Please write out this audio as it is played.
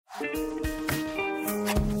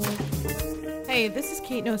Hey, this is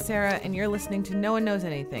Kate Nocera, and you're listening to No One Knows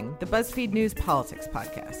Anything, the BuzzFeed News Politics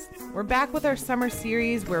podcast. We're back with our summer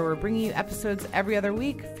series where we're bringing you episodes every other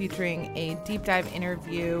week featuring a deep dive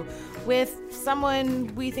interview with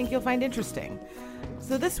someone we think you'll find interesting.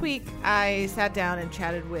 So this week, I sat down and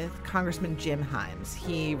chatted with Congressman Jim Himes.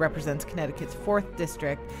 He represents Connecticut's 4th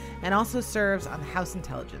District and also serves on the House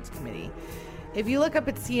Intelligence Committee. If you look up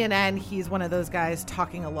at CNN, he's one of those guys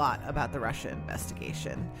talking a lot about the Russia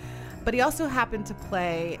investigation. But he also happened to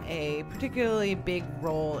play a particularly big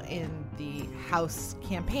role in the House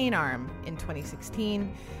campaign arm in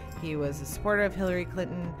 2016. He was a supporter of Hillary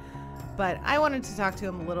Clinton. But I wanted to talk to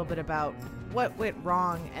him a little bit about what went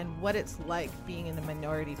wrong and what it's like being in the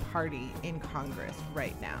minority party in Congress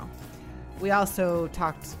right now. We also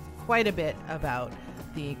talked quite a bit about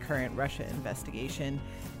the current Russia investigation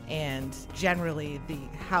and generally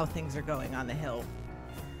how things are going on the Hill.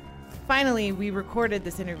 Finally, we recorded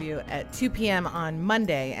this interview at 2 p.m. on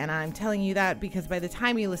Monday, and I'm telling you that because by the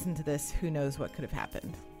time you listen to this, who knows what could have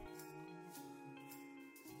happened.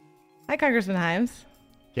 Hi, Congressman Himes.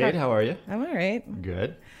 Kate, how are you? I'm all right.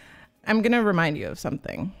 Good. I'm going to remind you of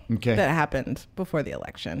something that happened before the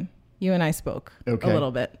election. You and I spoke a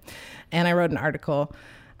little bit, and I wrote an article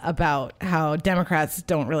about how Democrats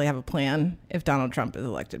don't really have a plan if Donald Trump is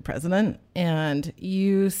elected president. And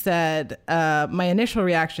you said, my initial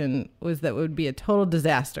reaction was that it would be a total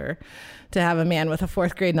disaster to have a man with a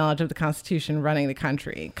 4th grade knowledge of the Constitution running the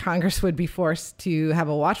country. Congress would be forced to have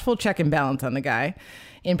a watchful check and balance on the guy.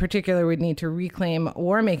 In particular, we'd need to reclaim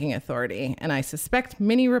war-making authority. And I suspect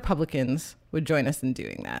many Republicans would join us in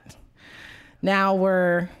doing that. Now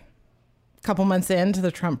we're a couple months into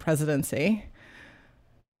the Trump presidency.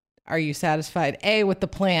 Are you satisfied, A, with the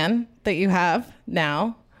plan that you have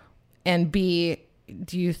now? And B,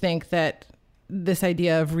 do you think that this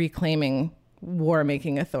idea of reclaiming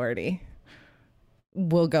war-making authority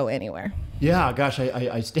will go anywhere? Yeah, gosh,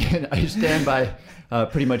 I stand by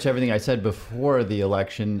pretty much everything I said before the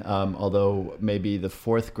election, although maybe the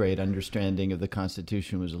 4th grade understanding of the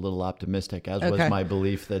Constitution was a little optimistic, as was my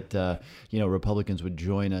belief that Republicans would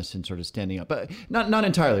join us in sort of standing up. But not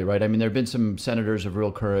entirely, right? I mean, there have been some senators of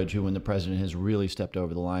real courage who, when the president has really stepped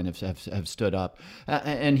over the line, have stood up.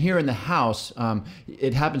 And here in the House,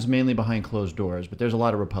 it happens mainly behind closed doors, but there's a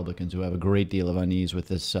lot of Republicans who have a great deal of unease with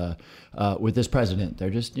this president. They're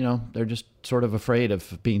just sort of afraid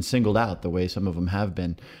of being singled out the way some of them have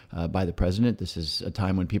been by the president. This is a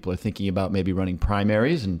time when people are thinking about maybe running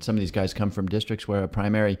primaries, and some of these guys come from districts where a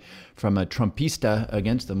primary from a Trumpista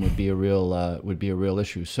against them would be a real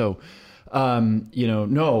issue. So,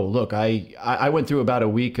 no, look, I went through about a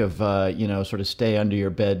week of, sort of stay under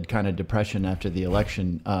your bed kind of depression after the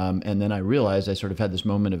election. And then I realized I sort of had this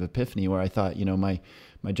moment of epiphany where I thought,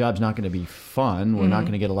 my job's not going to be fun. We're not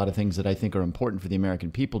going to get a lot of things that I think are important for the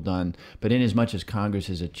American people done. But in as much as Congress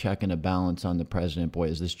is a check and a balance on the president, boy,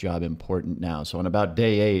 is this job important now. So on about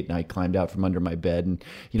day 8, I climbed out from under my bed and,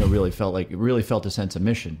 really felt a sense of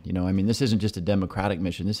mission. This isn't just a Democratic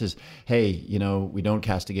mission. This is, hey, we don't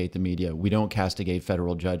castigate the media. We don't castigate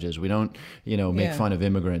federal judges. We don't, make fun of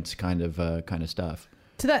immigrants kind of stuff.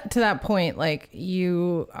 To that point, like,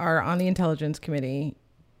 you are on the Intelligence Committee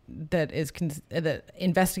that is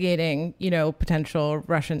investigating, potential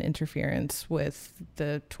Russian interference with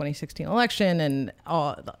the 2016 election and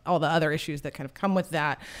all the other issues that kind of come with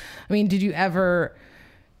that. I mean, did you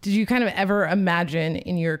kind of ever imagine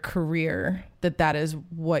in your career that is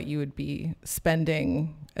what you would be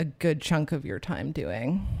spending a good chunk of your time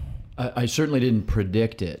doing? I certainly didn't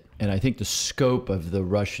predict it. And I think the scope of the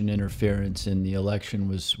Russian interference in the election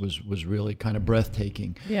was really kind of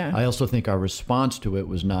breathtaking. Yeah. I also think our response to it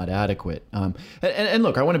was not adequate. And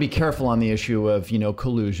look, I want to be careful on the issue of,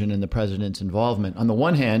 collusion and the president's involvement. On the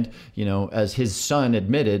one hand, as his son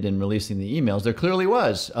admitted in releasing the emails, there clearly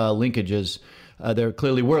was linkages. There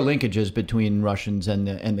clearly were linkages between Russians and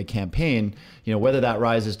the campaign. Whether that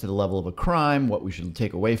rises to the level of a crime, what we should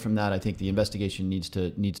take away from that, I think the investigation needs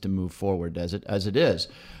to move forward as it is.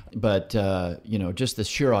 But just the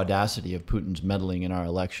sheer audacity of Putin's meddling in our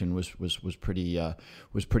election was pretty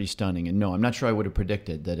stunning. And no, I'm not sure I would have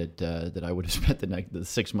predicted that I would have spent the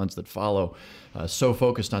 6 months that follow so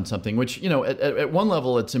focused on something which, at one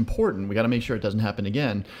level it's important. We got to make sure it doesn't happen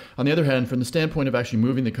again. On the other hand, from the standpoint of actually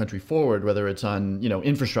moving the country forward, whether it's on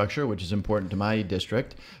infrastructure, which is important to my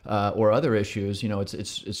district, or other issues,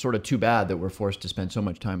 it's sort of too bad that we're forced to spend so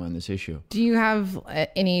much time on this issue. Do you have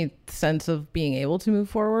any sense of being able to move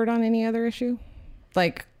forward on any other issue?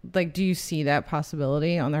 Like, do you see that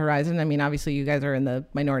possibility on the horizon? I mean, obviously you guys are in the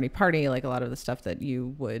minority party. Like, a lot of the stuff that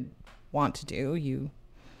you would want to do, you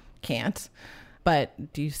can't.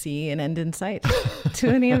 But do you see an end in sight to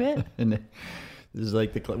any of it? And this is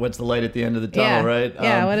like what's the light at the end of the tunnel, right?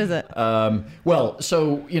 Yeah. What is it? Well,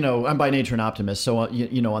 so I'm by nature an optimist. So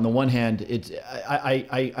on the one hand, it's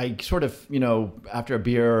I sort of after a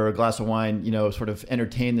beer or a glass of wine, sort of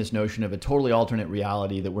entertain this notion of a totally alternate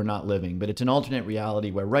reality that we're not living. But it's an alternate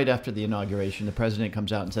reality where right after the inauguration, the president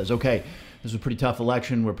comes out and says, "Okay, this was a pretty tough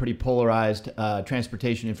election. We're pretty polarized.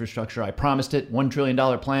 Transportation infrastructure, I promised it. $1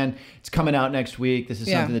 trillion plan. It's coming out next week. This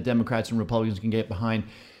is something that Democrats and Republicans can get behind."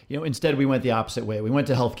 Instead we went the opposite way. We went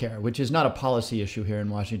to healthcare, which is not a policy issue here in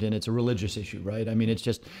Washington. It's a religious issue, right? I mean, it's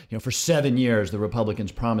just, for 7 years, the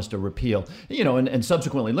Republicans promised a repeal, and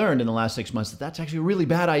subsequently learned in the last 6 months that that's actually a really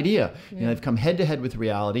bad idea. They've come head to head with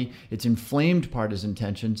reality. It's inflamed partisan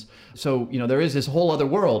tensions. So, there is this whole other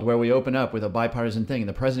world where we open up with a bipartisan thing and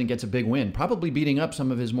the president gets a big win, probably beating up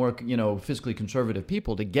some of his more, fiscally conservative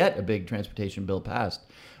people to get a big transportation bill passed.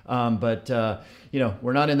 But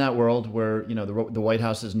we're not in that world where, the White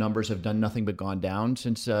House's numbers have done nothing but gone down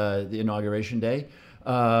since the inauguration day.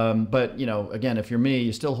 But, again, if you're me,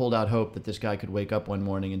 you still hold out hope that this guy could wake up one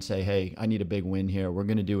morning and say, hey, I need a big win here. We're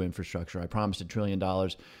going to do infrastructure. I promised $1 trillion.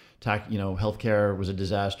 Healthcare was a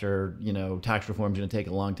disaster. Tax reform is going to take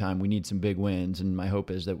a long time. We need some big wins. And my hope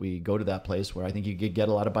is that we go to that place where I think you could get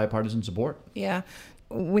a lot of bipartisan support. Yeah.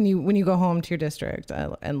 When you go home to your district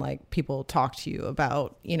and like people talk to you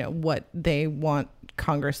about, what they want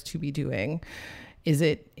Congress to be doing, is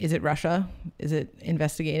it Russia? Is it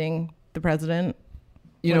investigating the president?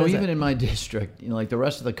 Even in my district, like the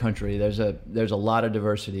rest of the country, there's a lot of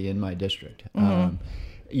diversity in my district. Mm-hmm.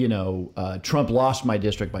 Trump lost my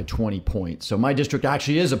district by 20 points. So my district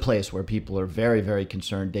actually is a place where people are very, very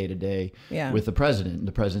concerned day to day with the president and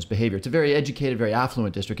the president's behavior. It's a very educated, very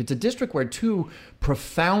affluent district. It's a district where two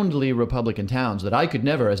profoundly Republican towns that I could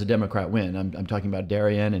never, as a Democrat, win. I'm talking about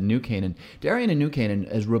Darien and New Canaan. Darien and New Canaan,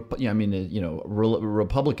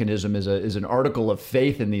 Republicanism is an article of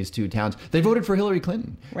faith in these two towns. They voted for Hillary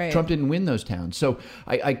Clinton. Right. Trump didn't win those towns. So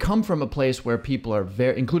I come from a place where people are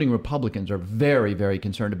including Republicans, are very, very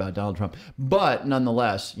concerned about Donald Trump. But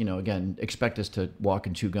nonetheless, again, expect us to walk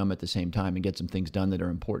and chew gum at the same time and get some things done that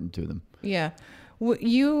are important to them. Yeah.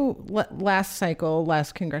 You, last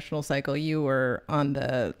congressional cycle, you were on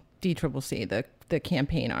the DCCC, the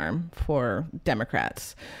campaign arm for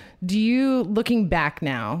Democrats. Looking back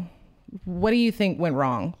now, what do you think went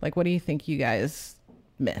wrong? Like, what do you think you guys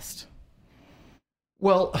missed?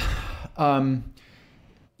 Well,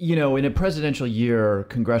 in a presidential year,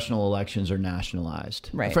 congressional elections are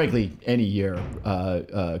nationalized. Right. Frankly, any year,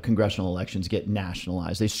 congressional elections get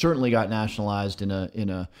nationalized. They certainly got nationalized in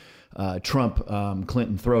a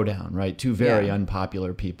Trump-Clinton throwdown, right? Two very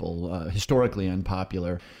unpopular people, historically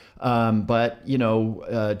unpopular. But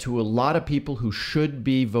to a lot of people who should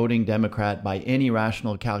be voting Democrat by any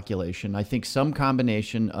rational calculation, I think some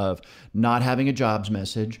combination of not having a jobs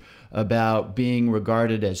message, about being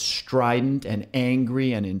regarded as strident and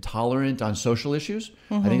angry and intolerant on social issues.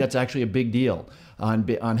 Mm-hmm. I think that's actually a big deal.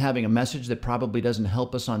 On having a message that probably doesn't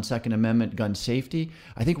help us on Second Amendment gun safety.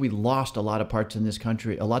 I think we lost a lot of parts in this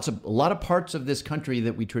country, a lot of parts of this country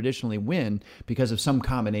that we traditionally win because of some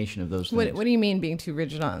combination of those things. What do you mean being too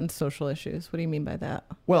rigid on social issues? What do you mean by that?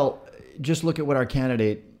 Well, just look at what our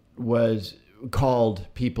candidate was called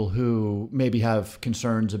people who maybe have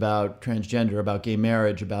concerns about transgender, about gay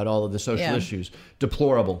marriage, about all of the social issues,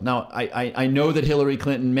 deplorable. Now, I know that Hillary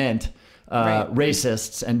Clinton meant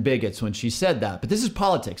racists and bigots when she said that. But this is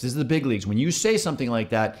politics. This is the big leagues. When you say something like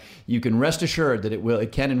that, you can rest assured that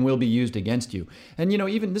it can and will be used against you. And,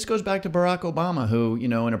 even this goes back to Barack Obama, who,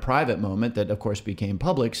 in a private moment that, of course, became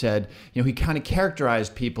public, said, he kind of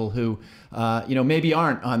characterized people who, maybe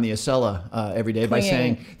aren't on the Acela every day by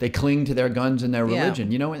saying they cling to their guns and their religion,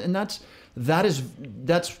 and that's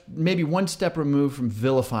maybe one step removed from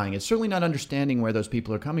vilifying. It's certainly not understanding where those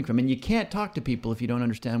people are coming from. And you can't talk to people if you don't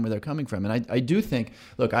understand where they're coming from. And I do think,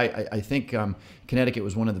 look, I think Connecticut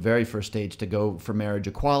was one of the very first states to go for marriage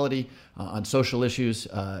equality on social issues.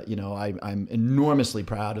 I'm enormously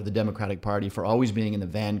proud of the Democratic Party for always being in the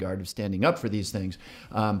vanguard of standing up for these things.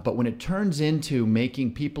 But when it turns into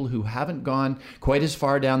making people who haven't gone quite as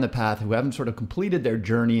far down the path, who haven't sort of completed their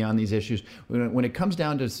journey on these issues, when it comes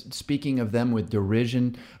down to speaking of them with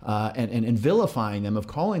derision and vilifying them, of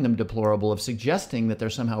calling them deplorable, of suggesting that they're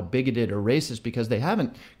somehow bigoted or racist because they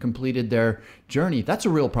haven't completed their journey, that's a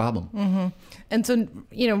real problem. Mm-hmm. And so,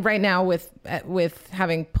 right now with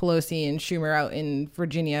having Pelosi and Schumer out in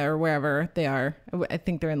Virginia or wherever they are, I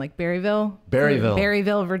think they're in like Berryville,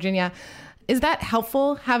 Virginia. Is that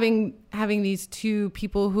helpful, having these two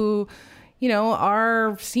people who,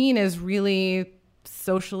 are seen as really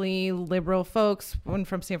socially liberal folks, one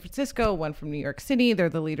from San Francisco, one from New York City. They're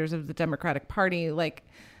the leaders of the Democratic Party. Like,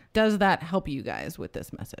 does that help you guys with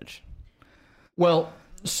this message? Well,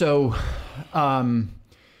 so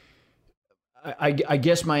I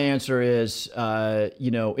guess my answer is,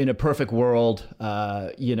 in a perfect world,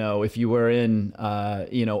 if you were in,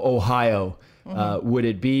 Ohio, would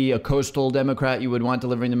it be a coastal Democrat you would want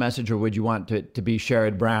delivering the message, or would you want it to be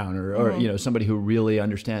Sherrod Brown or somebody who really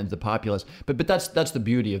understands the populace? But that's the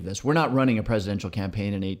beauty of this. We're not running a presidential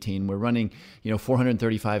campaign in 2018. We're running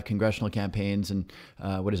 435 congressional campaigns and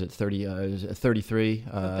 33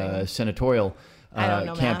 senatorial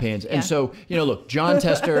campaigns. Yeah. And so, look, John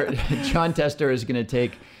Tester is going to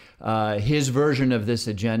take his version of this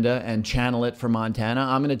agenda and channel it for Montana.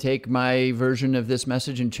 I'm going to take my version of this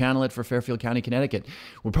message and channel it for Fairfield County, Connecticut.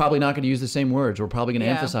 We're probably not going to use the same words. We're probably going to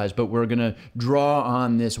emphasize, but we're going to draw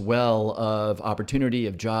on this well of opportunity,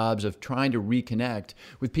 of jobs, of trying to reconnect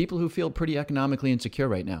with people who feel pretty economically insecure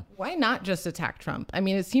right now. Why not just attack Trump? I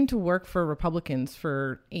mean, it seemed to work for Republicans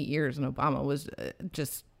for 8 years, and Obama was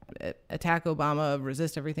just attack Obama,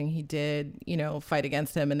 resist everything he did, fight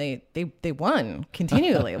against him, and they won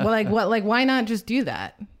continually. Well, why not just do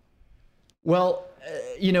that? Well,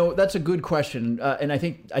 that's a good question, and I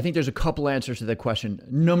think there's a couple answers to that question.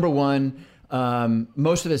 Number one,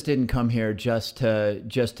 most of us didn't come here just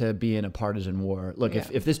to be in a partisan war. Look,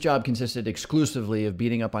 if this job consisted exclusively of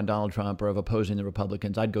beating up on Donald Trump or of opposing the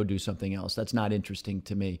Republicans, I'd go do something else. That's not interesting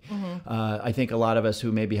to me. I think a lot of us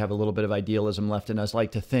who maybe have a little bit of idealism left in us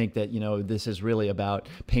like to think that this is really about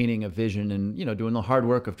painting a vision and doing the hard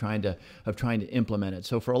work of trying to implement it.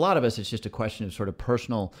 So for a lot of us, it's just a question of sort of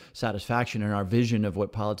personal satisfaction in our vision of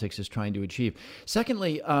what politics is trying to achieve.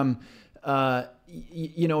 Secondly,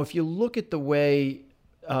 if you look at the way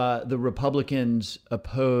the Republicans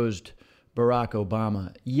opposed Barack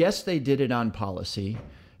Obama, yes, they did it on policy.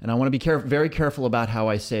 And I want to be very careful about how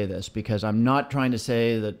I say this, because I'm not trying to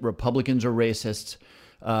say that Republicans are racists,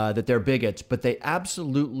 that they're bigots, but they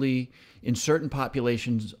absolutely, in certain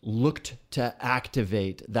populations, looked to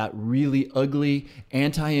activate that really ugly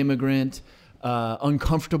anti-immigrant,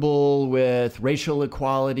 uncomfortable with racial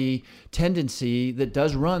equality tendency that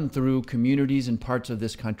does run through communities and parts of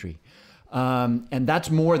this country. And that's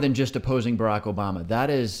more than just opposing Barack Obama. That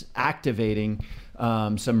is activating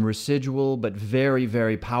some residual but very,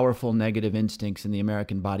 very powerful negative instincts in the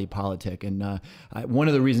American body politic. And one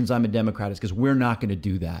of the reasons I'm a Democrat is because we're not going to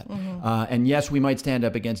do that. And yes, we might stand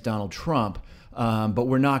up against Donald Trump, but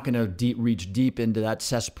we're not going to reach deep into that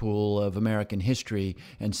cesspool of American history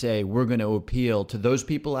and say we're going to appeal to those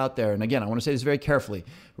people out there. And again, I want to say this very carefully.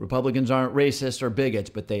 Republicans aren't racists or bigots,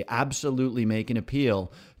 but they absolutely make an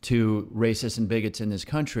appeal to racists and bigots in this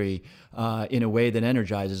country in a way that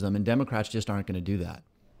energizes them. And Democrats just aren't going to do that.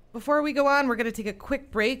 Before we go on, we're going to take a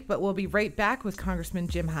quick break, but we'll be right back with Congressman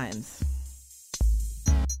Jim Himes.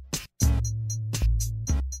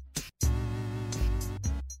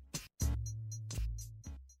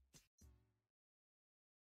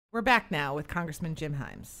 We're back now with Congressman Jim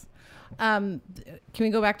Himes. Can we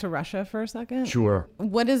go back to Russia for a second? Sure.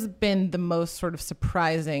 What has been the most sort of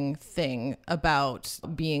surprising thing about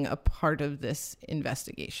being a part of this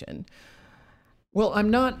investigation? Well,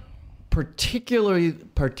 I'm not particularly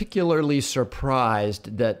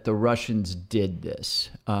surprised that the Russians did this.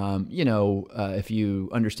 If you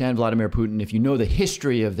understand Vladimir Putin, if you know the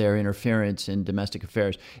history of their interference in domestic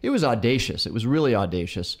affairs, it was audacious. It was really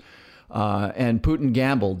audacious. And Putin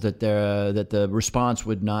gambled that the response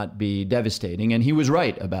would not be devastating, and he was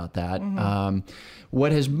right about that.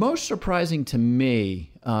 What is most surprising to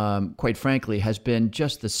me, quite frankly, has been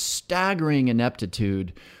just the staggering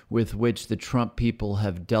ineptitude with which the Trump people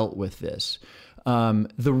have dealt with this.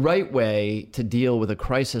 The right way to deal with a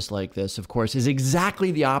crisis like this, of course, is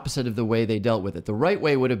exactly the opposite of the way they dealt with it. The right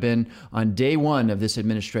way would have been on day one of this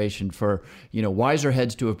administration for, wiser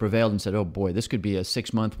heads to have prevailed and said, oh boy, this could be a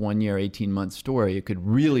 6-month, 1 year, 18-month story. It could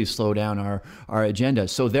really slow down our agenda.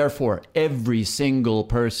 So therefore, every single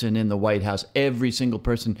person in the White House, every single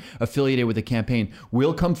person affiliated with the campaign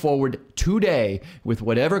will come forward today with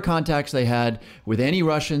whatever contacts they had with any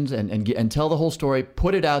Russians and tell the whole story,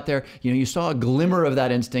 put it out there. You saw a glimmer of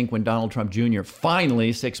that instinct when Donald Trump Jr.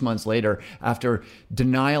 finally, 6 months later, after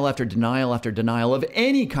denial after denial after denial of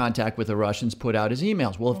any contact with the Russians, put out his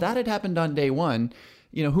emails. Well, if that had happened on day one,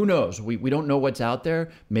 who knows? We don't know what's out there.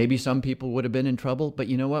 Maybe some people would have been in trouble, but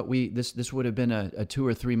you know what? This would have been a 2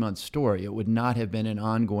 or 3 month story. It would not have been an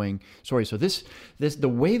ongoing story. So the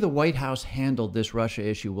way the White House handled this Russia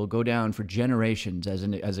issue will go down for generations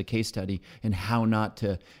as a case study in how not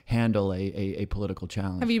to handle a political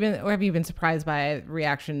challenge. Have you been surprised by the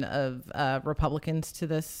reaction of Republicans to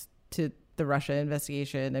the Russia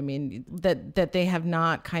investigation? I mean, that they have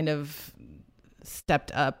not kind of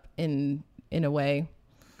stepped up in a way.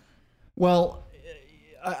 Well,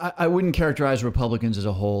 I wouldn't characterize Republicans as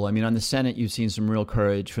a whole. I mean, on the Senate, you've seen some real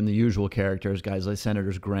courage from the usual characters, guys like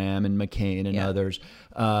Senators Graham and McCain and others.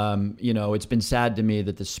 It's been sad to me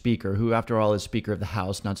that the Speaker, who after all is Speaker of the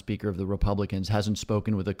House, not Speaker of the Republicans, hasn't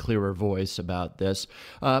spoken with a clearer voice about this.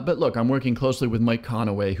 But look, I'm working closely with Mike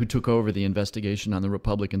Conaway, who took over the investigation on the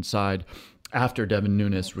Republican side after Devin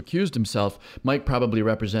Nunes recused himself. Mike probably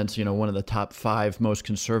represents, one of the top 5 most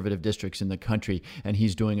conservative districts in the country, and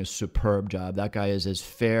he's doing a superb job. That guy is as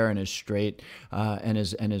fair and as straight and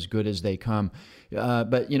as good as they come.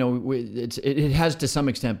 But it has to some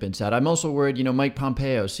extent been sad. I'm also worried, Mike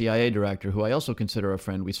Pompeo, CIA director, who I also consider a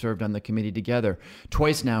friend. We served on the committee together.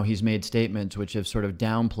 Twice now he's made statements which have sort of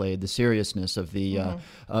downplayed the seriousness of the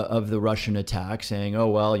Russian attack, saying, oh,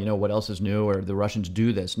 well, what else is new, or the Russians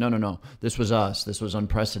do this. No. This was us. This was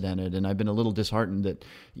unprecedented. And I've been a little disheartened that,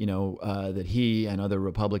 that he and other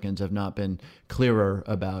Republicans have not been clearer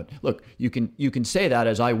about. Look, you can say that,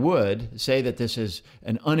 as I would say that this is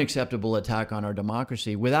an unacceptable attack on our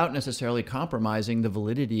democracy without necessarily compromising the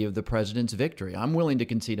validity of the president's victory. I'm willing to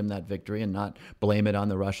concede him that victory and not blame it on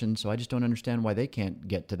the Russians. So I just don't understand why they can't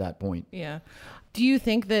get to that point. Yeah. Do you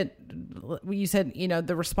think that you said,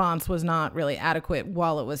 the response was not really adequate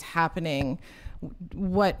while it was happening?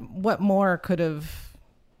 What more could have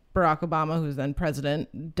Barack Obama, who's then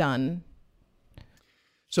president, done?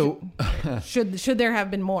 So should there have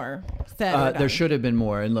been more said? There should have been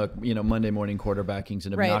more. And look, Monday morning quarterbacking is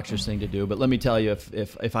an obnoxious thing to do. But let me tell you,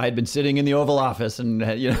 if I had been sitting in the Oval Office and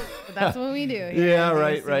But that's what we do. Yeah,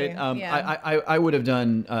 right. I would have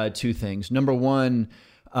done 2 things. Number one,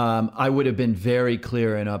 I would have been very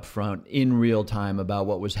clear and upfront in real time about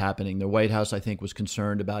what was happening. The White House, I think, was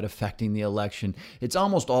concerned about affecting the election. It's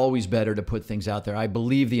almost always better to put things out there. I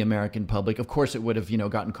believe the American public, of course, it would have,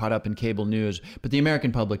 gotten caught up in cable news, but the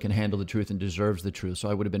American public can handle the truth and deserves the truth. So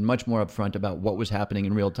I would have been much more upfront about what was happening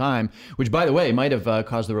in real time, which, by the way, might have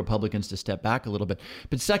caused the Republicans to step back a little bit.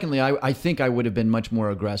 But secondly, I think I would have been much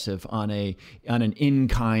more aggressive on an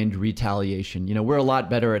in-kind retaliation. We're a lot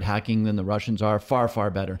better at hacking than the Russians are, far, far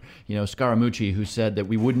better. Scaramucci, who said that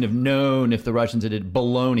we wouldn't have known if the Russians had it,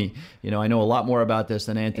 baloney. I know a lot more about this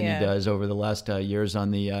than Anthony does over the last years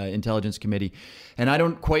on the Intelligence Committee. And I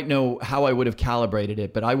don't quite know how I would have calibrated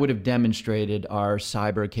it, but I would have demonstrated our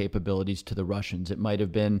cyber capabilities to the Russians. It might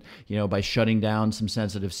have been, by shutting down some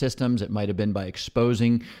sensitive systems. It might have been by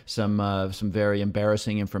exposing some very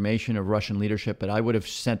embarrassing information of Russian leadership. But I would have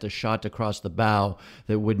sent a shot across the bow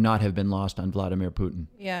that would not have been lost on Vladimir Putin.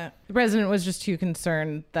 Yeah. The president was just too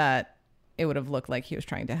concerned that it would have looked like he was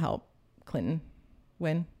trying to help Clinton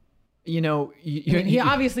win. He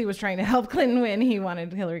obviously was trying to help Clinton win. He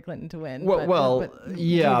wanted Hillary Clinton to win. But do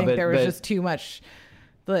you think there was just too much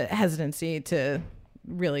hesitancy to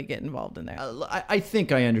really get involved in there? I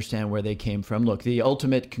think I understand where they came from. Look, the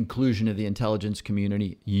ultimate conclusion of the intelligence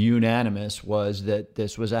community, unanimous, was that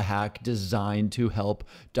this was a hack designed to help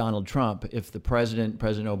Donald Trump. If the President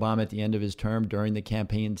Obama, at the end of his term during the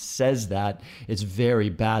campaign, says that, it's very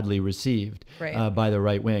badly received by the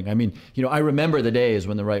right wing. I mean, I remember the days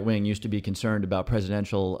when the right wing used to be concerned about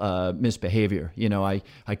presidential misbehavior.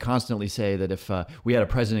 I constantly say that if we had a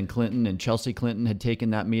President Clinton and Chelsea Clinton had taken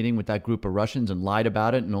that meeting with that group of Russians and lied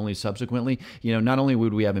about it, and only subsequently, not only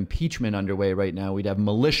would we have impeachment underway right now, we'd have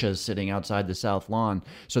militias sitting outside the South Lawn.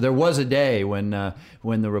 So there was a day when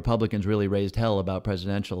the Republicans really raised hell about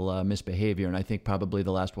presidential misbehavior, and I think probably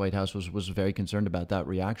the last White House was very concerned about that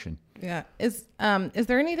reaction. Yeah. Is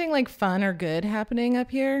there anything like fun or good happening up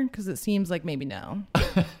here? Because it seems like maybe no.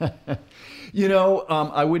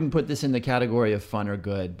 I wouldn't put this in the category of fun or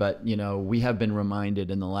good, but, we have been reminded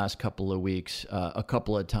in the last couple of weeks, a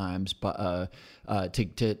couple of times,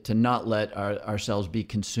 to not let ourselves be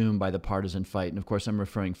consumed by the partisan fight. And of course, I'm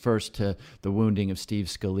referring first to the wounding of Steve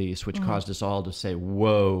Scalise, which caused us all to say,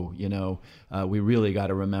 whoa, we really got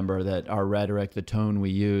to remember that our rhetoric, the tone we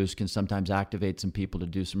use, can sometimes activate some people to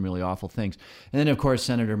do some really awful things. And then, of course,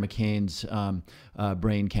 Senator McCain's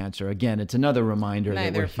brain cancer. Again, it's another reminder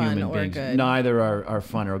neither we're fun human or beings. good. Neither are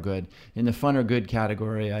fun or good. In the fun or good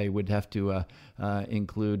category, I would have to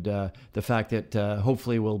include the fact that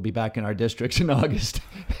hopefully we'll be back in our districts in August.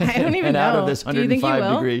 I don't even and know. out of this Do you think you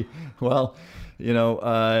 105 will? degree. Well,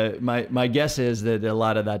 my guess is that a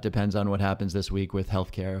lot of that depends on what happens this week with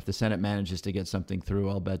healthcare. If the Senate manages to get something through,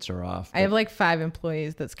 all bets are off. I have like 5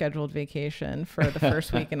 employees that scheduled vacation for the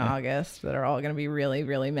first week in August that are all going to be really,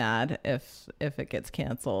 really mad if it gets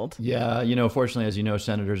canceled. Yeah, fortunately, as you know,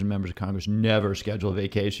 senators and members of Congress never schedule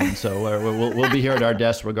vacations, so we'll be here at our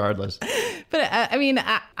desks regardless. But I mean,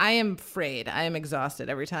 I am afraid. I am exhausted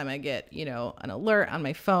every time I get, an alert on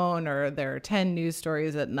my phone, or there are 10 news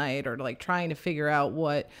stories at night, or like trying to figure out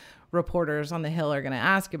what reporters on the Hill are going to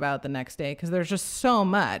ask about the next day, because there's just so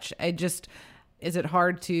much. Is it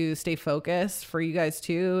hard to stay focused for you guys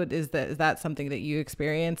too? Is that something that you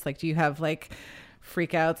experience? Like, do you have like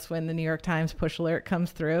freakouts when the New York Times push alert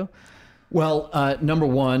comes through? Well, number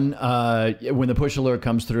one, when the push alert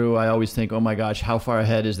comes through, I always think, oh my gosh, how far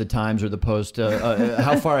ahead is the Times or the Post?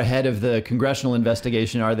 How far ahead of the congressional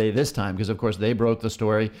investigation are they this time? Because, of course, they broke the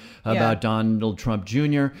story about Donald Trump Jr.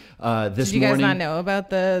 This morning. Did you guys not know about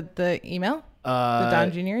the email? The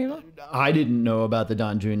Don Jr. email? I didn't know about the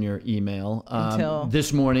Don Jr. email until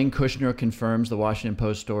this morning. Kushner confirms the Washington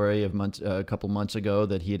Post story of a couple months ago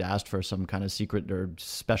that he had asked for some kind of secret or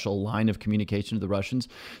special line of communication to the Russians.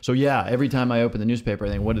 So yeah, every time I open the newspaper, I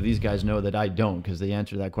think, what do these guys know that I don't? Because the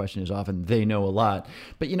answer to that question is often they know a lot.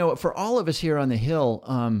 But for all of us here on the Hill,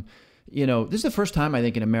 this is the first time, I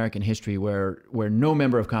think, in American history where no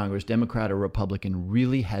member of Congress, Democrat or Republican,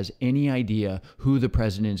 really has any idea who the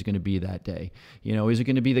president is going to be that day. Is it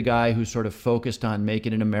going to be the guy who's sort of focused on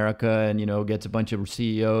making in America and, gets a bunch of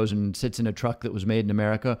CEOs and sits in a truck that was made in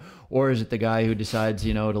America? Or is it the guy who decides,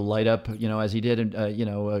 to light up, as he did,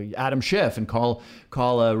 Adam Schiff and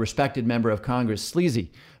call a respected member of Congress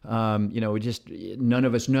sleazy? None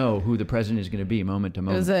of us know who the president is going to be moment to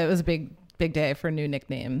moment. It was a big day for a new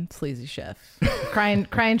nickname, Sleazy Chef. Crying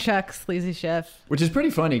Chuck, Sleazy Chef. Which is pretty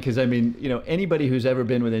funny because, anybody who's ever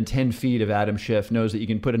been within 10 feet of Adam Schiff knows that you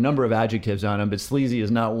can put a number of adjectives on him, but sleazy is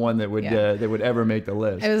not one that would ever make the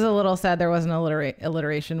list. It was a little sad there wasn't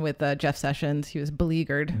alliteration with Jeff Sessions. He was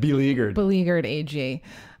beleaguered. Beleaguered AG.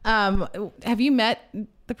 Have you met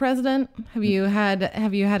the president? Have you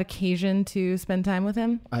had occasion to spend time with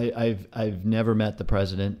him? I've never met the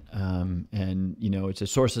president, and it's a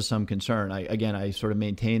source of some concern. I sort of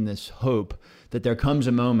maintain this hope that there comes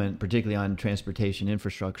a moment, particularly on transportation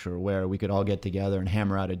infrastructure, where we could all get together and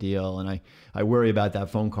hammer out a deal. And I worry about that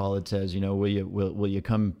phone call that says, will you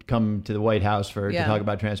come to the White House to talk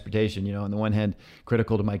about transportation? On the one hand,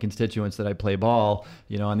 critical to my constituents that I play ball.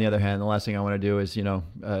 On the other hand, the last thing I want to do is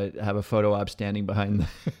have a photo op standing behind.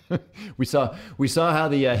 We saw how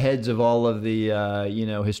the heads of all of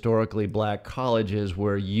the historically black colleges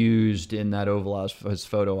were used in that Oval Office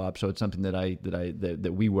photo op. So it's something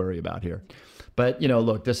that we worry about here. But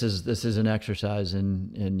look, this is an exercise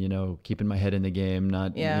in keeping my head in the game.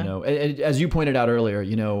 Not as you pointed out earlier,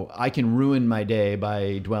 I can ruin my day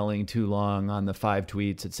by dwelling too long on the 5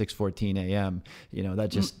 tweets at 6:14 a.m.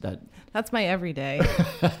 That's my everyday,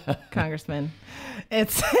 Congressman.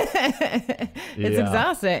 It's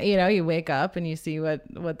exhausting. You wake up and you see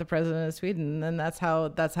what the president is tweeting, and then that's how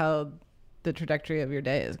the trajectory of your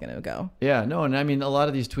day is going to go. Yeah, no, and I mean, a lot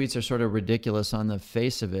of these tweets are sort of ridiculous on the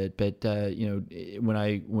face of it, but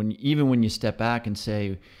when you step back and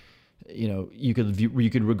say, you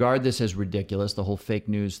could regard this as ridiculous, the whole fake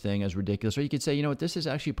news thing as ridiculous, or you could say, this is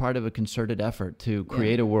actually part of a concerted effort to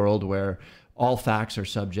create a world where all facts are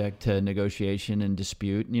subject to negotiation and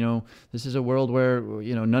dispute. This is a world where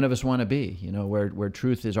none of us want to be. Where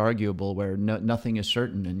truth is arguable, where nothing is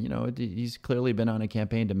certain, and he's clearly been on a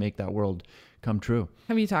campaign to make that world come true.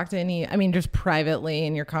 Have you talked to just privately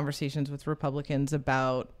in your conversations with Republicans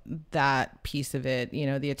about that piece of it?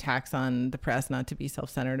 The attacks on the press, not to be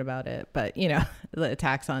self-centered about it, but the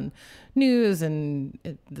attacks on news and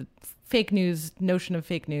the fake news, notion of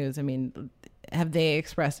fake news. Have they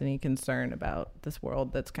expressed any concern about this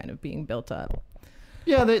world that's kind of being built up?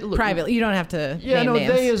 Yeah, privately. You don't have to. Yeah, name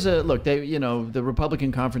names. The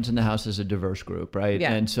Republican conference in the House is a diverse group, right?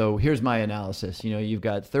 Yeah. And so here's my analysis. You've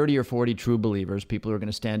got 30 or 40 true believers, people who are going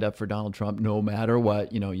to stand up for Donald Trump no matter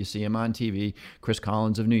what. You see him on TV, Chris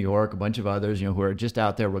Collins of New York, a bunch of others, who are just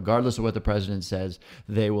out there, regardless of what the president says,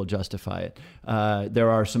 they will justify it. There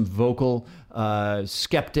are some vocal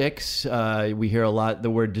skeptics. We hear a lot the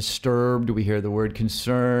word disturbed. We hear the word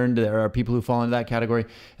concerned. There are people who fall into that category,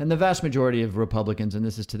 and the vast majority of Republicans, and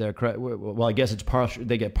this is to their credit, well, I guess it's partial,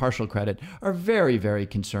 they get partial credit, are very, very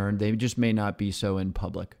concerned. They just may not be so in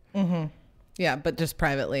public. Mm-hmm. Yeah, but just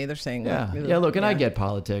privately, they're saying. Yeah, look, and I get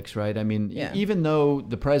politics, right? I mean, even though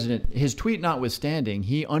the president, his tweet notwithstanding,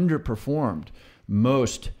 he underperformed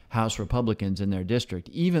most House Republicans in their district.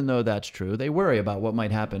 Even though that's true, they worry about what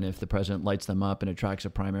might happen if the president lights them up and attracts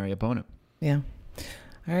a primary opponent. Yeah.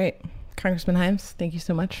 All right. Congressman Hyams, thank you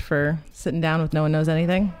so much for sitting down with No One Knows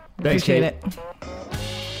Anything. Thanks, Appreciate Kate. it.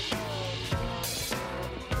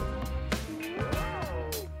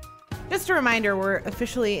 Just a reminder, we're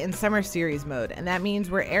officially in summer series mode, and that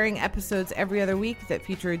means we're airing episodes every other week that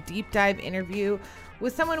feature a deep dive interview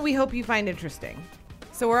with someone we hope you find interesting.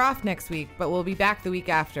 So we're off next week, but we'll be back the week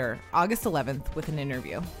after, August 11th, with an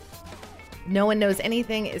interview. No One Knows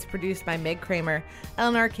Anything is produced by Meg Kramer,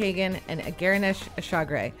 Eleanor Kagan, and Agarinesh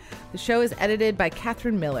Ashagre. The show is edited by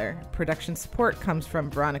Catherine Miller. Production support comes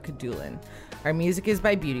from Veronica Doolin. Our music is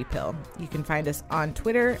by Beauty Pill. You can find us on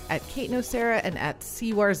Twitter at Kate Nocera and at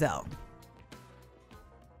C. Warzel.